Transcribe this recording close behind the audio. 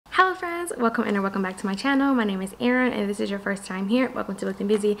friends, welcome in or welcome back to my channel. My name is Erin, and if this is your first time here, welcome to Booked and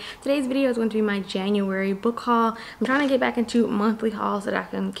Busy. Today's video is going to be my January book haul. I'm trying to get back into monthly hauls so that I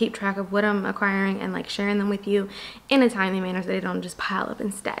can keep track of what I'm acquiring and like sharing them with you in a timely manner so they don't just pile up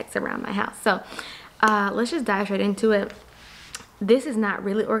in stacks around my house. So let's just dive straight into it. This is not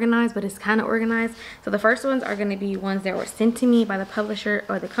really organized, but it's kind of organized. So the first ones are going to be ones that were sent to me by the publisher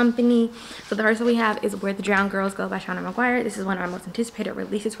or the company. So the first one we have is Where the Drowned Girls Go by Shauna McGuire. This is one of my most anticipated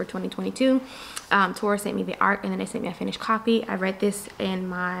releases for 2022. Tor sent me the art and then they sent me a finished copy. I read this in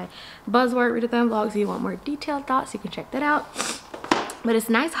my Buzzword Readathon vlog, so if you want more detailed thoughts, you can check that out. But it's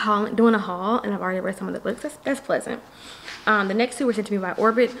nice doing a haul, and I've already read some of the books. That's pleasant. The next two were sent to me by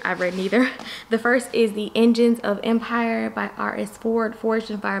Orbit. I've read neither. The first is The Engines of Empire by R.S. Ford,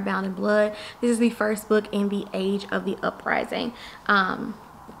 Forged in Fire, Bound in Blood. This is the first book in the Age of the Uprising.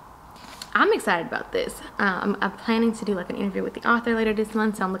 I'm excited about this. I'm planning to do like an interview with the author later this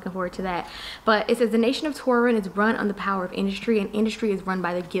month, so I'm looking forward to that. But it says the nation of Tauren is run on the power of industry, and industry is run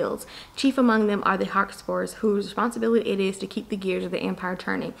by the guilds. Chief among them are the Hawksspurs, whose responsibility it is to keep the gears of the empire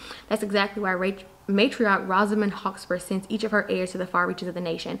turning. That's exactly why Matriarch Rosamund Hawkspur sends each of her heirs to the far reaches of the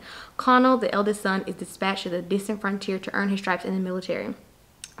nation. Connell, the eldest son, is dispatched to the distant frontier to earn his stripes in the military.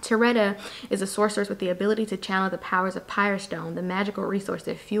 Teretta is a sorceress with the ability to channel the powers of Pyrestone, the magical resource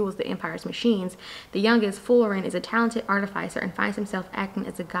that fuels the Empire's machines. The youngest, Fullerin, is a talented artificer and finds himself acting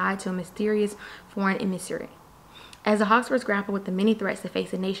as a guide to a mysterious foreign emissary. As the Hawkspurs grapple with the many threats that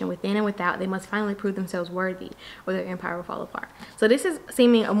face the nation within and without, they must finally prove themselves worthy, or their empire will fall apart. So this is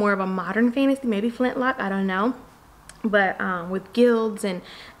seeming more of a modern fantasy, maybe Flintlock, I don't know. But with guilds and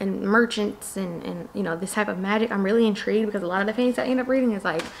merchants and you know, this type of magic, I'm really intrigued because a lot of the fantasy I end up reading is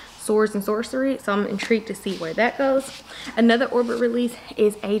like swords and sorcery, so I'm intrigued to see where that goes. Another Orbit release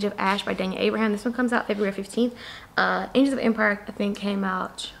is Age of Ash by Daniel Abraham. This one comes out February 15th. Engines of Empire, I think, came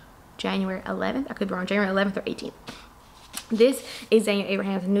out January 11th. I could be wrong, January 11th or 18th. This is Daniel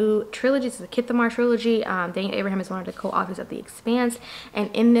Abraham's new trilogy. This is the Kithamar trilogy. Daniel Abraham is one of the co-authors of The Expanse, and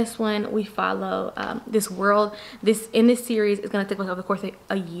in this one we follow this world. In this series is going to take place over the course of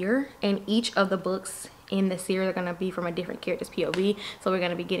a year, and each of the books in the series are going to be from a different character's POV. So we're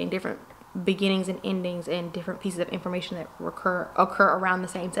going to be getting different beginnings and endings and different pieces of information that occur around the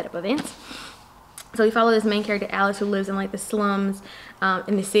same set of events. So we follow this main character, Alice, who lives in like the slums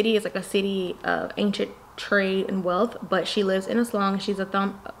in the city. It's like a city of ancient trade and wealth, but she lives in a slum. She's a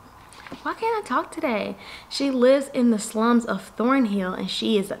why can't I talk today? She lives in the slums of Thornhill, and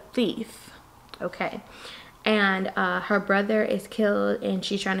she is a thief. Okay. And her brother is killed, and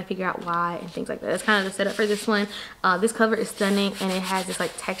she's trying to figure out why and things like that. That's kind of the setup for this one. This cover is stunning, and it has this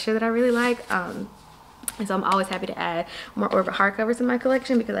like texture that I really like. And so I'm always happy to add more Orbit hardcovers in my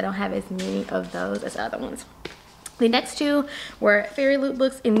collection because I don't have as many of those as other ones. The next two were Fairy Loot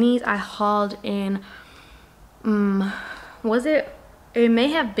books, and these I hauled in it may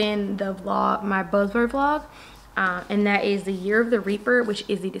have been the vlog, my Buzzword vlog, and that is The Year of the Reaper, which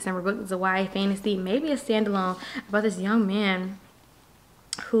is the December book. It's a YA fantasy, maybe a standalone, about this young man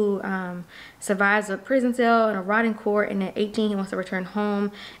who survives a prison cell and a rotting court, and at 18 he wants to return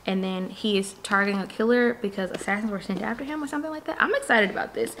home, and then he is targeting a killer because assassins were sent after him or something like that. I'm excited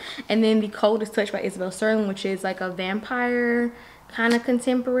about this. And then The Coldest Touch by Isabel Sterling, which is like a vampire kind of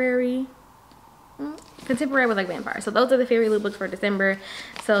contemporary with like vampires. So those are the Fairy Loot books for December.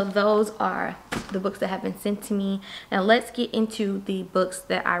 So those are the books that have been sent to me. Now let's get into the books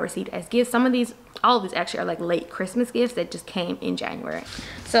that I received as gifts. All of these actually are like late Christmas gifts that just came in January.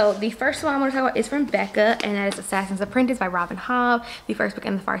 So the first one I want to talk about is from Becca, and that is Assassin's Apprentice by Robin Hobb, the first book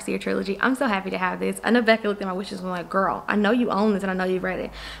in the Farseer trilogy. I'm so happy to have this. I know Becca looked at my wishes and was like, girl, I know you own this and I know you've read it,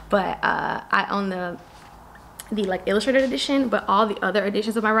 but I own the like illustrated edition, but all the other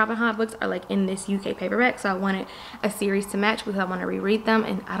editions of my Robin Hobb books are like in this UK paperback, so I wanted a series to match because I want to reread them,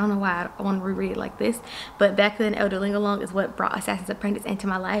 and I don't know why I want to reread it like this, but Becca and Elderling Along is what brought Assassin's Apprentice into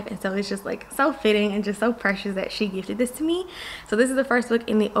my life, and so it's just like so fitting and just so precious that she gifted this to me. So this is the first book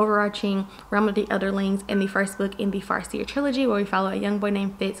in the overarching realm of the Elderlings, and the first book in the Farseer trilogy, where we follow a young boy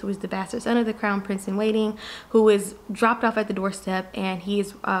named Fitz, who is the bastard son of the crown prince in waiting, who is dropped off at the doorstep, and he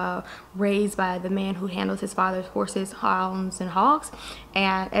is raised by the man who handles his father's horses, hounds, and hogs.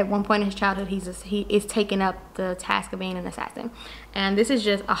 And at one point in his childhood, he is taking up the task of being an assassin. And this is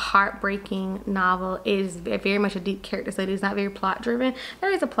just a heartbreaking novel. It is very much a deep character study. It's not very plot driven.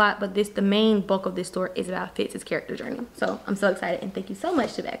 There is a plot, but the main bulk of this story is about Fitz's character journey. So I'm so excited, and thank you so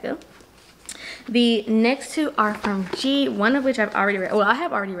much to Becca. The next two are from G, one of which I've already read. Well, I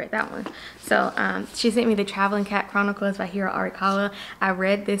have already read that one. So she sent me The Traveling Cat Chronicles by Hiro Arakawa. I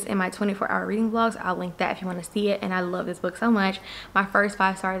read this in my 24-hour reading vlogs. I'll link that if you want to see it. And I love this book so much. My first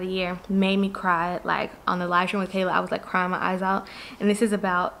 5-star of the year, made me cry. Like on the live stream with Kayla, I was like crying my eyes out. And this is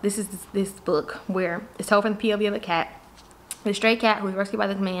this book where it's told from the POV of a cat. The stray cat who was rescued by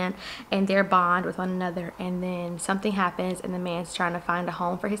this man, and their bond with one another, and then something happens and the man's trying to find a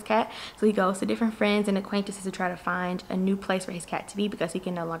home for his cat. So he goes to different friends and acquaintances to try to find a new place for his cat to be because he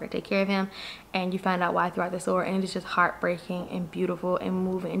can no longer take care of him. And you find out why throughout the story, and it is just heartbreaking and beautiful and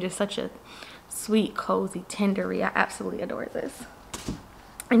moving and just such a sweet, cozy, tender read. I absolutely adore this.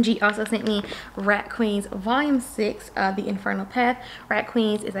 And G also sent me Rat Queens Volume 6, The Infernal Path. Rat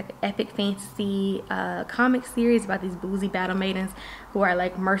Queens is like an epic fantasy comic series about these boozy battle maidens who are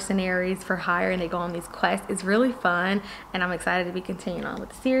like mercenaries for hire, and they go on these quests. It's really fun, and I'm excited to be continuing on with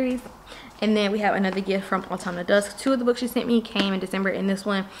the series. And then we have another gift from Autumnal Dusk. Two of the books she sent me came in December, and this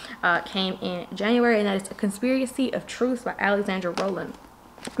one came in January, and that is A Conspiracy of Truth by Alexandra Rowland.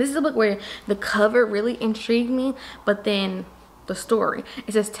 This is a book where the cover really intrigued me, but then the story.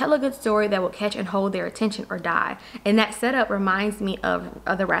 It says, tell a good story that will catch and hold their attention or die. And that setup reminds me of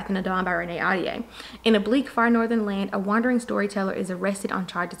The Wrath in the Dawn by Renee Ahdieh. In a bleak, far northern land, a wandering storyteller is arrested on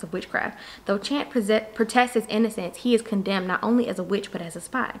charges of witchcraft. Though Chant protests his innocence, he is condemned not only as a witch but as a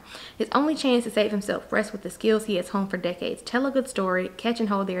spy. His only chance to save himself rests with the skills he has honed for decades. Tell a good story, catch and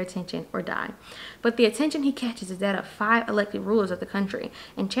hold their attention, or die. But the attention he catches is that of 5 elected rulers of the country,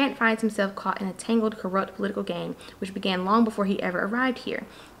 and Chant finds himself caught in a tangled, corrupt political game, which began long before he ever arrived here.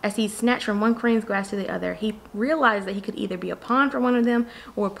 As he snatched from one queen's grasp to the other, he realized that he could either be a pawn for one of them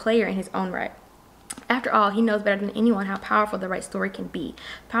or a player in his own right. After all, he knows better than anyone how powerful the right story can be.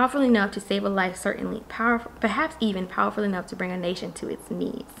 Powerful enough to save a life, certainly. Powerful, perhaps even powerful enough to bring a nation to its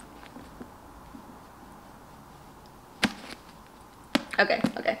knees. Okay.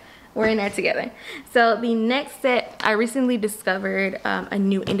 We're in there together. So the next set, I recently discovered a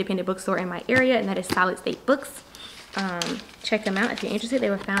new independent bookstore in my area, and that is Solid State Books. Check them out if you're interested. They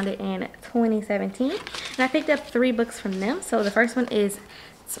were founded in 2017, and I picked up 3 books from them. So the first one is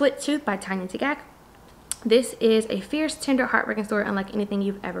Split Tooth by Tanya Tagaq. This is a fierce, tender, heartbreaking story unlike anything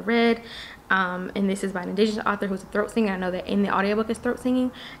you've ever read. And this is by an Indigenous author who's a throat singer. I know that in the audiobook is throat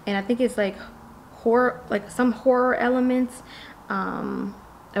singing, and I think it's like horror, like some horror elements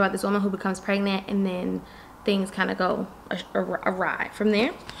about this woman who becomes pregnant, and then things kind of go awry from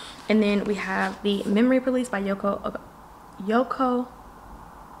there. And then we have The Memory Police by Yoko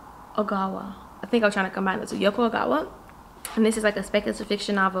Ogawa. I think I'm trying to combine this with Yoko Ogawa. And this is like a speculative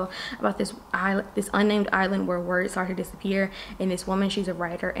fiction novel about this unnamed island where words start to disappear. And this woman, she's a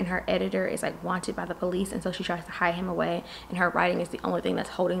writer, and her editor is like wanted by the police, and so she tries to hide him away, and her writing is the only thing that's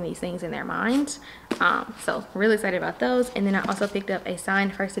holding these things in their minds. So really excited about those. And then I also picked up a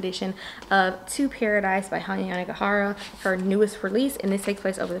signed first edition of To Paradise by Hanya Yanagihara, her newest release, and this takes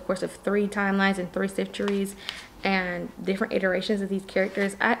place over the course of 3 timelines and 3 centuries and different iterations of these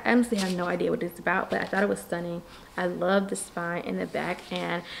characters. I honestly have no idea what it's about, but I thought it was stunning. I love the spine and the back,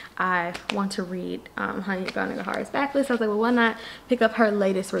 and I want to read Hanya Yanagihara's backlist. I was like, well, why not pick up her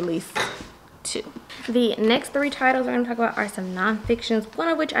latest release too? The next 3 titles I'm going to talk about are some non-fictions, one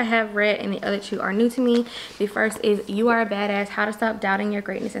of which I have read and the other 2 are new to me. The first is You Are a Badass, How to Stop Doubting Your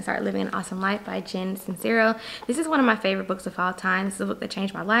Greatness and Start Living an Awesome Life by Jen Sincero. This is one of my favorite books of all time. This is a book that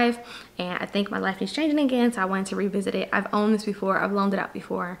changed my life, and I think my life needs changing again, so I wanted to revisit it. I've owned this before, I've loaned it out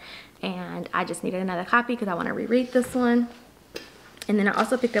before, and I just needed another copy because I want to reread this one. And then I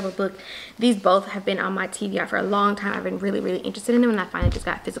also picked up a book. These both have been on my TBR for a long time. I've been really interested in them, and I finally just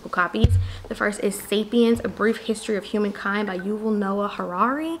got physical copies. The first is Sapiens, A Brief History of Humankind by Yuval Noah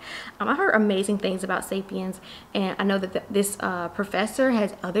Harari. I've heard amazing things about Sapiens, and I know that this professor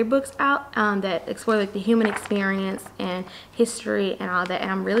has other books out that explore like the human experience and history and all that, and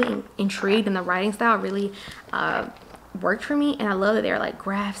I'm really intrigued, and the writing style really worked for me. And I love that there are like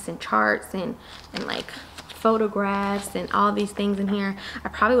graphs and charts and like photographs and all these things in here. I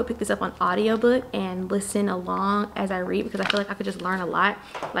probably would pick this up on audiobook and listen along as I read, because I feel like I could just learn a lot.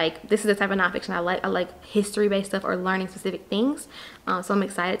 Like, this is the type of nonfiction I like. I like history-based stuff or learning specific things. So I'm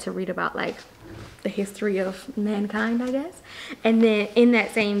excited to read about like the history of mankind, I guess. And then in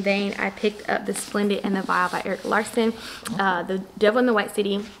that same vein, I picked up The Splendid and the Vile by Erik Larson. The Devil in the White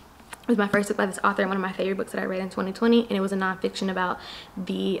City was my first book by this author, and one of my favorite books that I read in 2020, and it was a nonfiction about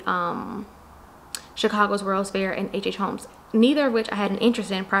the Chicago's World's Fair and H.H. Holmes, neither of which I had an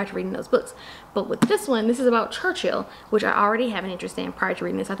interest in prior to reading those books. But with this one, this is about Churchill, which I already have an interest in prior to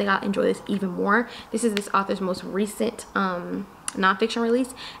reading this. I think I'll enjoy this even more. This is this author's most recent nonfiction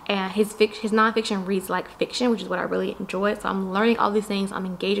release, and his nonfiction reads like fiction, which is what I really enjoy. So I'm learning all these things, I'm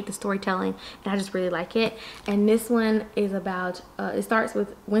engaged with the storytelling, and I just really like it. And this one is about it starts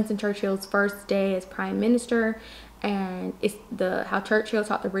with Winston Churchill's first day as prime minister, and it's how Churchill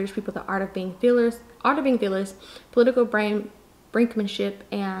taught the British people the art of being fearless, political brinkmanship,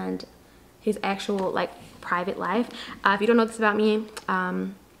 and his actual like private life. If you don't know this about me,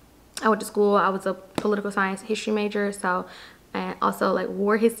 I went to school, I was a political science history major, so, and also like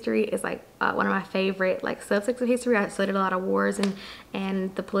war history is like one of my favorite like subsects of history. I studied a lot of wars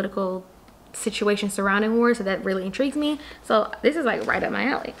and the political situation surrounding wars, so that really intrigues me. So this is like right up my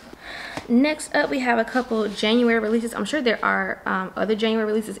alley. Next up, we have a couple January releases. I'm sure there are other January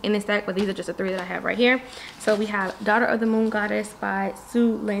releases in this stack, but these are just the 3 that I have right here. So we have Daughter of the Moon Goddess by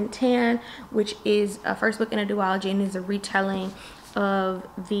Su Lin Tan, which is a first book in a duology and is a retelling of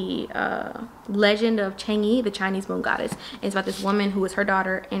the legend of Chang'e, the Chinese moon goddess. And it's about this woman who is her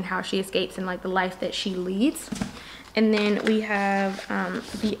daughter and how she escapes and like the life that she leads. And then we have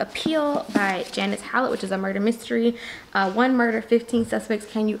The Appeal by Janice Hallett, which is a murder mystery. 1 murder, 15 suspects,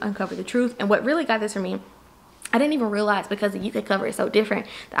 can you uncover the truth? And what really got this for me, I didn't even realize, because the UK cover is so different,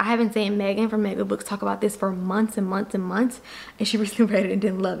 that I haven't seen Megan from Mega Books talk about this for months and months and months, and she recently read it and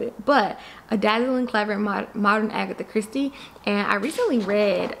didn't love it. But a dazzling, clever, modern Agatha Christie, and I recently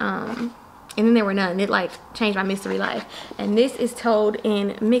read And Then There Were None. It like changed my mystery life. And this is told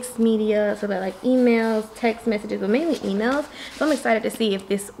in mixed media, so that like emails, text messages, but mainly emails. So I'm excited to see if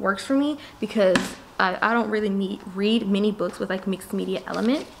this works for me, because I don't really read many books with like mixed media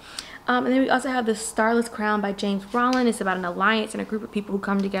element. And then we also have The Starless Crown by James Rollin. It's about an alliance and a group of people who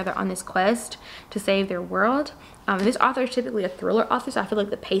come together on this quest to save their world. And this author is typically a thriller author, so I feel like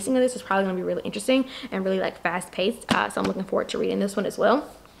the pacing of this is probably going to be really interesting and really like fast paced. So I'm looking forward to reading this one as well.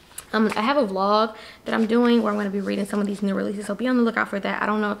 I have a vlog that I'm doing where I'm going to be reading some of these new releases, so be on the lookout for that. I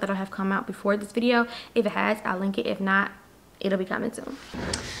don't know if that'll have come out before this video. If it has, I'll link it. If not, it'll be coming soon.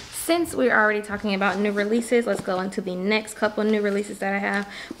 Since we're already talking about new releases, let's go into the next couple new releases that I have.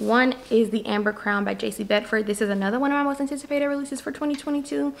 One is The Amber Crown by J.C. Bedford. This is another one of my most anticipated releases for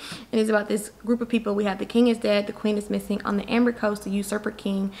 2022. And it's about this group of people. We have the king is dead, the queen is missing. On the Amber Coast, the usurper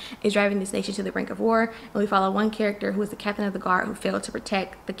king is driving this nation to the brink of war. And we follow one character who is the captain of the guard who failed to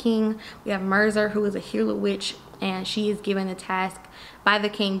protect the king. We have Mercer, who is a Hula witch, and she is given a task by the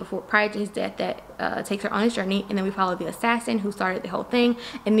king prior to his death that takes her on his journey. And then we follow the assassin who started the whole thing,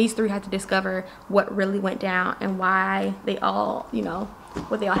 and these 3 have to discover what really went down and why they all, you know,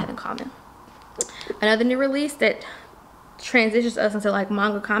 what they all have in common. Another new release that transitions us into like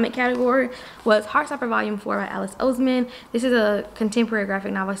manga comic category was Heartstopper Volume 4 by Alice Oseman. This is a contemporary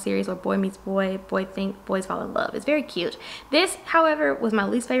graphic novel series where boy meets boy, boys fall in love. It's very cute. This, however, was my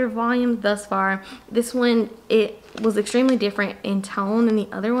least favorite volume thus far. This one, it was extremely different in tone than the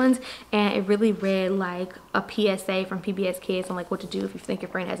other ones, and it really read like a PSA from PBS Kids on like what to do if you think your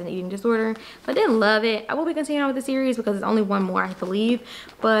friend has an eating disorder. So I didn't love it. I will be continuing on with the series because there's only one more, I believe,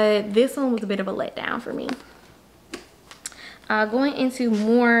 but this one was a bit of a letdown for me. Going into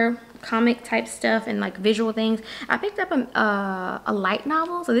more comic type stuff and like visual things, I picked up a light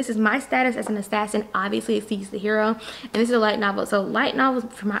novel. So this is My Status as an Assassin. Obviously it seeks the hero, and this is a light novel. So light novels,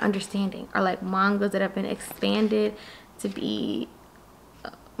 from my understanding, are like mangas that have been expanded to be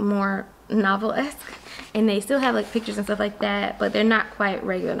more novel-esque, and they still have like pictures and stuff like that, but they're not quite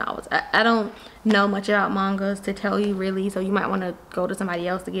regular novels. I don't know much about mangas to tell you really, so you might want to go to somebody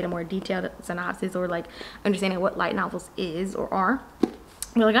else to get a more detailed synopsis or like understanding what light novels is or are.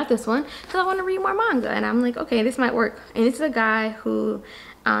 But I got this one because I want to read more manga, and I'm like, okay, this might work. And this is a guy who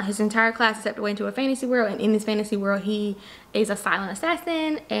his entire class is stepped away into a fantasy world, and in this fantasy world he is a silent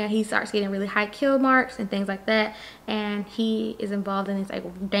assassin, and he starts getting really high kill marks and things like that, and he is involved in this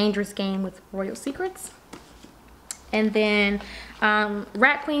like dangerous game with royal secrets. And then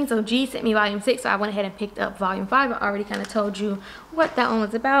Rat Queen, so G sent me volume 6, so I went ahead and picked up volume 5. I already kind of told you what that one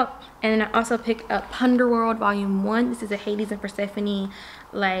was about. And then I also picked up Underworld volume 1. This is a Hades and Persephone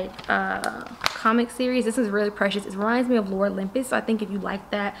like comic series. This is really precious. It reminds me of Lore Olympus, so I think if you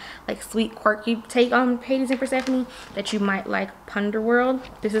like that like sweet quirky take on Hades and Persephone, that you might like Underworld.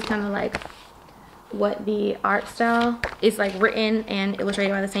 This is kind of like what the art style is, like written and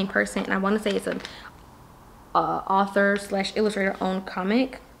illustrated by the same person, and I want to say it's a author / illustrator owned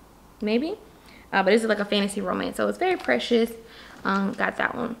comic, maybe, but this is like a fantasy romance, so it's very precious. Got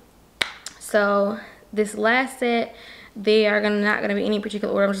that one. So this last set, they are not gonna be any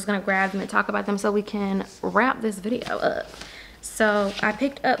particular order. I'm just gonna grab them and talk about them so we can wrap this video up. So I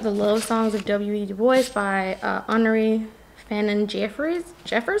picked up The Love Songs of W.E. Du Bois by Honoré Fannin Jeffers.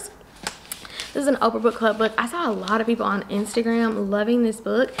 This is an Oprah Book Club book. I saw a lot of people on Instagram loving this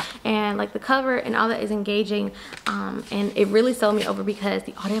book, and like the cover and all that is engaging, and it really sold me over because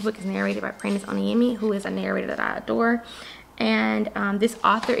the audiobook is narrated by Prentice Onyemi, who is a narrator that I adore. And this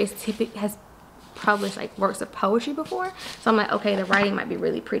author has published like works of poetry before, so I'm like, okay, the writing might be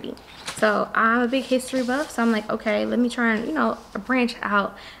really pretty. So I'm a big history buff, so I'm like, okay, let me try and, you know, branch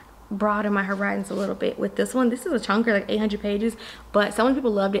out, broaden my horizons a little bit with this one. This is a chunker, like 800 pages, but so many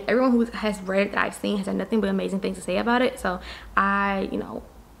people loved it. Everyone who has read it that I've seen has had nothing but amazing things to say about it, so I, you know,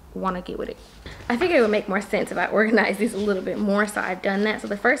 want to get with it. I figured it would make more sense if I organized these a little bit more, so I've done that. So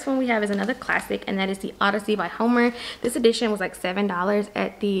the first one we have is another classic, and that is The Odyssey by Homer. This edition was like $7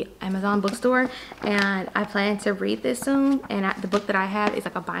 at the Amazon bookstore, and I plan to read this soon. And the book that I have is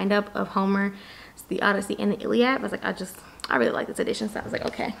like a bind up of Homer, The Odyssey, and the Iliad. I was like, I really like this edition, so I was like,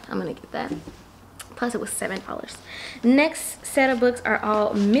 okay, I'm gonna get that. Plus it was $7. Next set of books are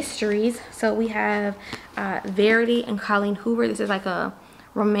all mysteries. So we have Verity and Colleen Hoover. This is like a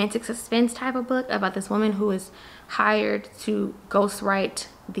romantic suspense type of book about this woman who is hired to ghostwrite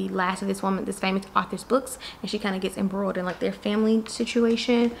the last of this famous author's books, and she kind of gets embroiled in like their family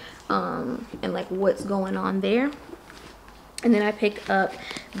situation, and like what's going on there. And then I picked up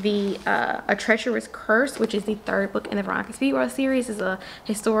the A Treacherous Curse, which is the third book in the Veronica Speedwell series. It's a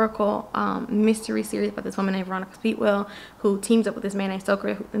historical mystery series about this woman named Veronica Speedwell who teams up with this man named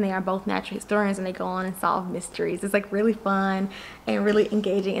Stoker, and they are both natural historians, and they go on and solve mysteries. It's like really fun and really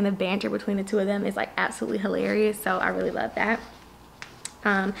engaging, and the banter between the two of them is like absolutely hilarious, so I really love that.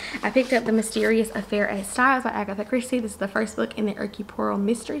 I picked up The Mysterious Affair at Styles by Agatha Christie. This is the first book in the Hercule Poirot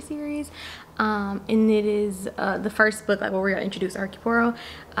mystery series, and it is the first book like where we're gonna introduce Hercule Poirot.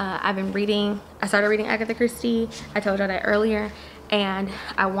 I started reading Agatha Christie. I told y'all that earlier, and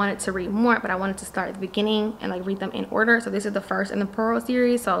I wanted to read more, but I wanted to start at the beginning and like read them in order. So this is the first in the Poirot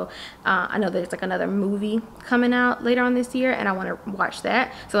series, so I know there's like another movie coming out later on this year, and I want to watch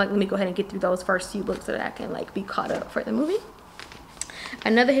that. So like let me go ahead and get through those first few books so that I can like be caught up for the movie.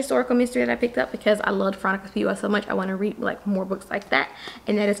 Another historical mystery that I picked up because I loved Veronica Speedwell so much, I want to read like more books like that,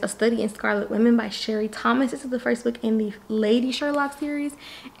 and that is A Study in Scarlet Women by Sherry Thomas. This is the first book in the Lady Sherlock series,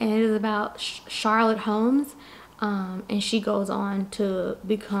 and it is about Charlotte Holmes, and she goes on to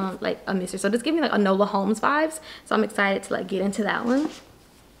become like a mystery. So this gives me like Enola Holmes vibes, so I'm excited to like get into that one.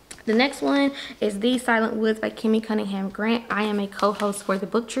 The next one is The Silent Woods by Kimmy Cunningham Grant. I am a co-host for the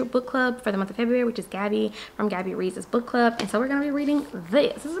Book Troop Book Club for the month of February, which is Gabby from Gabby Reads' book club, and so we're going to be reading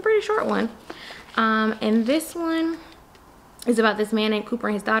this. This is a pretty short one, and this one is about this man named Cooper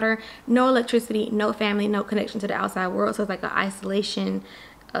and his daughter. No electricity, no family, no connection to the outside world, so it's like an isolation,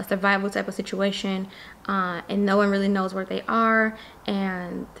 a survival type of situation, and no one really knows where they are,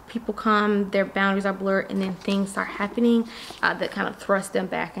 and people come, their boundaries are blurred, and then things start happening that kind of thrust them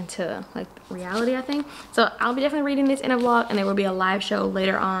back into like reality, I think. So I'll be definitely reading this in a vlog, and there will be a live show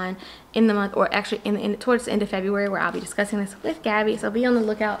later on in the month, or actually towards the end of February, where I'll be discussing this with Gabby, so be on the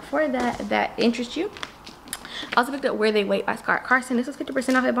lookout for that if that interests you. I also picked up Where They Wait by Scott Carson. This was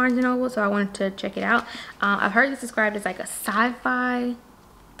 50% off at Barnes & Noble, so I wanted to check it out. I've heard this described as like a sci-fi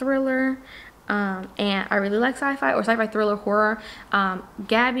thriller, and I really like sci-fi or sci-fi thriller horror.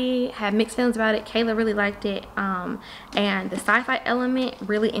 Gabby had mixed feelings about it. Kayla really liked it, and the sci-fi element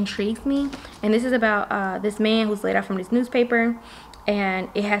really intrigues me. And this is about this man who's laid off from this newspaper, and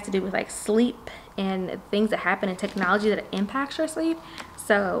it has to do with like sleep and things that happen in technology that impacts your sleep.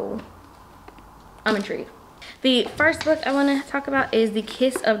 So I'm intrigued. The first book I want to talk about is The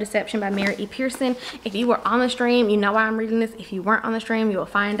Kiss of Deception by Mary E. Pearson. If you were on the stream, you know why I'm reading this. If you weren't on the stream, you will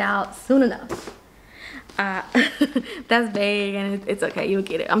find out soon enough. That's vague, and it's okay, you'll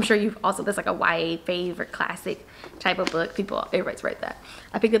get it. I'm sure you've also, that's like a YA favorite classic type of book. Everybody's read that.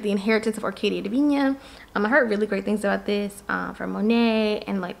 I picked up The Inheritance of Orquídea Divina. I heard really great things about this from Monet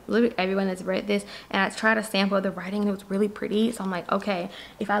and like literally everyone that's read this, and I tried a sample of the writing and it was really pretty, so I'm like, okay,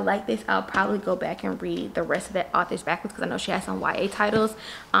 if I like this, I'll probably go back and read the rest of that author's backwards, because I know she has some YA titles,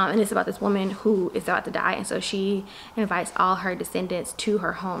 and it's about this woman who is about to die, and so she invites all her descendants to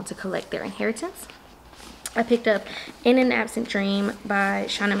her home to collect their inheritance. I picked up In an Absent Dream by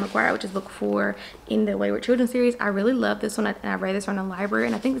Shauna McGuire, which is book 4 in the Wayward Children series. I really love this one, and I read this one in the library,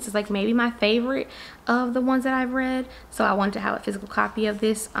 and I think this is like maybe my favorite of the ones that I've read, so I wanted to have a physical copy of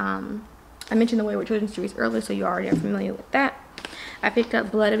this. I mentioned the Wayward Children series earlier, so you already are familiar with that. I picked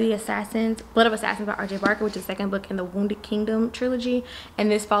up Blood of Assassins by R.J. Barker, which is the second book in the Wounded Kingdom trilogy, and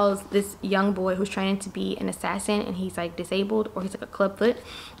this follows this young boy who's training to be an assassin, and he's like disabled, or he's like a clubfoot,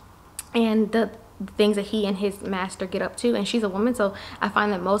 and the things that he and his master get up to. And she's a woman, so I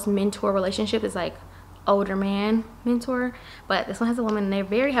find that most mentor relationship is like older man mentor, but this one has a woman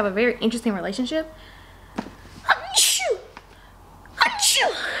and they have a very interesting relationship.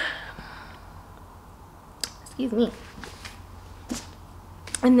 Excuse me.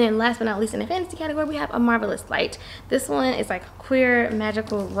 And then last but not least in the fantasy category, we have A Marvelous Light. This one is like queer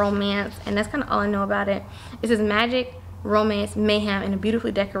magical romance, and that's kind of all I know about it. It says magic, romance, mayhem, and a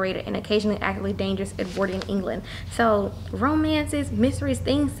beautifully decorated and occasionally actively dangerous Edwardian England. So romances, mysteries,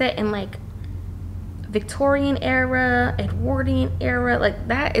 things set in like Victorian era, Edwardian era, like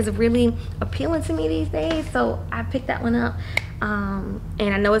that is really appealing to me these days. So I picked that one up.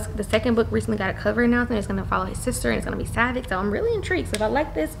 And I know it's the second book recently got a cover announcement. It's going to follow his sister and it's going to be Sapphic, so I'm really intrigued. So if I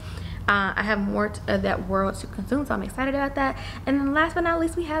like this, I have more of that world to consume, so I'm excited about that. And then last but not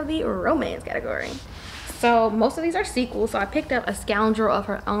least, we have the romance category. So most of these are sequels. So I picked up A Scoundrel of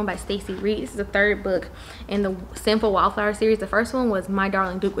Her Own by Stacey Reid. This is the third book in the Sinful Wildflower series. The first one was My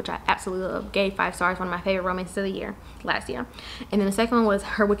Darling Duke, which I absolutely love. Gave 5 stars, one of my favorite romances of the year, last year. And then the second one was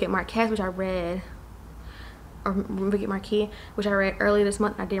Her Wicked Marquess, which I read, or Wicked Marquis, which I read earlier this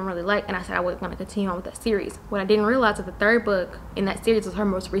month and I didn't really like, and I said I was going to continue on with that series. What I didn't realize is the third book in that series was her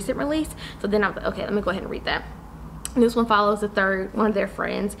most recent release, so then I was like, okay, let me go ahead and read that. And this one follows the third, one of their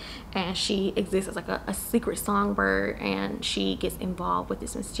friends, and she exists as like a secret songbird, and she gets involved with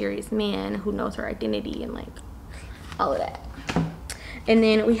this mysterious man who knows her identity and like all of that. And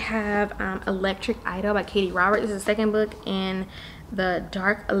then we have Electric Idol by Katie Roberts. This is the second book in the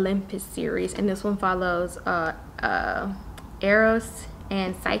Dark Olympus series, and this one follows Eros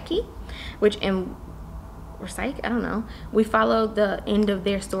and Psyche, which or Psyche, I don't know. We followed the end of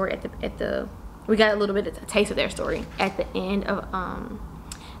their story at the we got a little bit of a taste of their story at the end of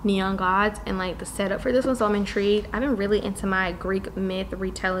Neon Gods and like the setup for this one, so I'm intrigued. I've been really into my Greek myth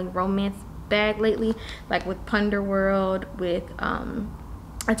retelling romance bag lately, like with Punderworld, with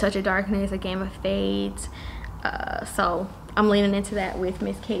A Touch of Darkness, A Game of Fades, so I'm leaning into that with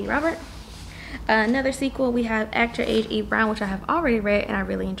Miss Katie Roberts. Another sequel, we have Actor H.E. Brown, which I have already read and I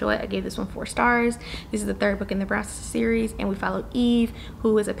really enjoyed. I gave this one 4 stars. This is the third book in the Brown series, and we follow Eve,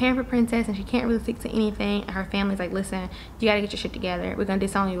 who is a pampered princess and she can't really stick to anything, and her family's like, listen, you gotta get your shit together, we're gonna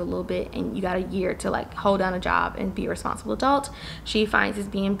disown you a little bit and you got a year to like hold down a job and be a responsible adult. She finds this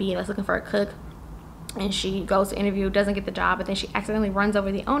B&B that's looking for a cook, and she goes to interview, doesn't get the job, but then she accidentally runs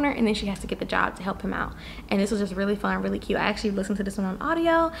over the owner, and then she has to get the job to help him out. And this was just really fun, really cute. I actually listened to this one on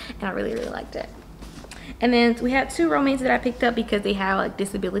audio and I really liked it. And then we have 2 romances that I picked up because they have like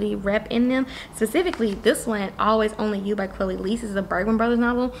disability rep in them. Specifically this one, Always Only You by Chloe Leese. This is a Bergman Brothers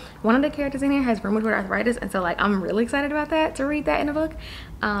novel. One of the characters in here has rheumatoid arthritis, and so like I'm really excited about that, to read that in a book.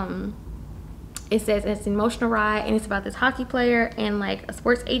 It says it's an emotional ride, and it's about this hockey player and like a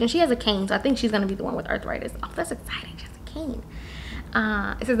sports agent. She has a cane, so I think she's gonna be the one with arthritis. Oh, that's exciting, she has a cane.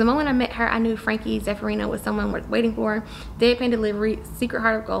 It says, the moment I met her, I knew Frankie Zeffirino was someone worth waiting for. Deadpan delivery, secret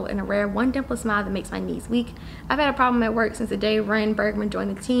heart of gold, and a rare one-dimple smile that makes my knees weak. I've had a problem at work since the day Ren Bergman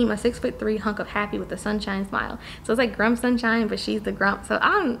joined the team, a 6'3" hunk of happy with a sunshine smile. So it's like Grump Sunshine, but she's the Grump. So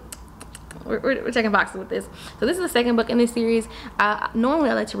we're checking boxes with this. So this is the second book in this series. Normally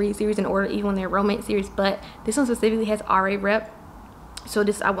I like to read series in order, even when they're romance series, but this one specifically has RA rep. So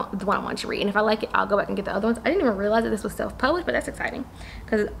this the one I want to read, and if I like it, I'll go back and get the other ones. I didn't even realize that this was self-published, but that's exciting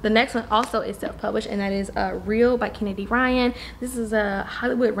because the next one also is self-published, and that is Real by Kennedy Ryan. This is a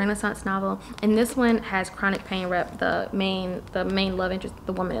Hollywood Renaissance novel, and this one has chronic pain rep. The main love interest,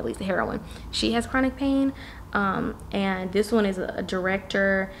 the woman, at least the heroine, she has chronic pain. And this one is a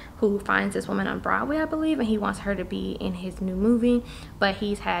director who finds this woman on Broadway, I believe, and he wants her to be in his new movie, but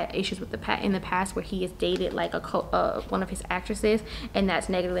he's had issues with in the past where he has dated like one of his actresses, and that's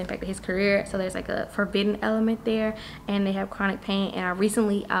negatively impacted his career. So there's like a forbidden element there, and they have chronic pain. And I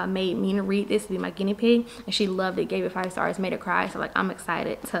recently made Mina read this to be my guinea pig, and she loved it, gave it 5 stars, made her cry. So like I'm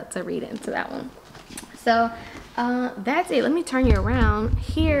excited to read into that one. So that's it. Let me turn you around.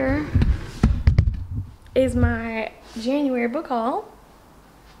 Here is my January book haul.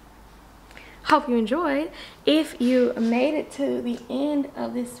 Hope you enjoyed. If you made it to the end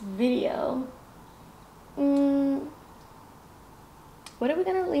of this video, what are we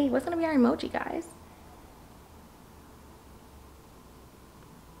gonna leave? What's gonna be our emoji, guys?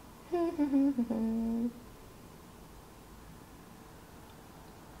 Oh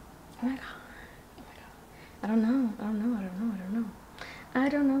my god. I don't know.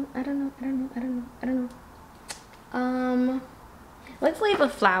 Let's leave a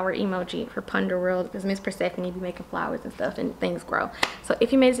flower emoji for Punderworld because Miss Persephone be making flowers and stuff and things grow. So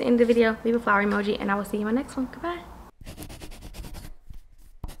if you made it to the end of the video, leave a flower emoji, and I will see you in my next one. Goodbye.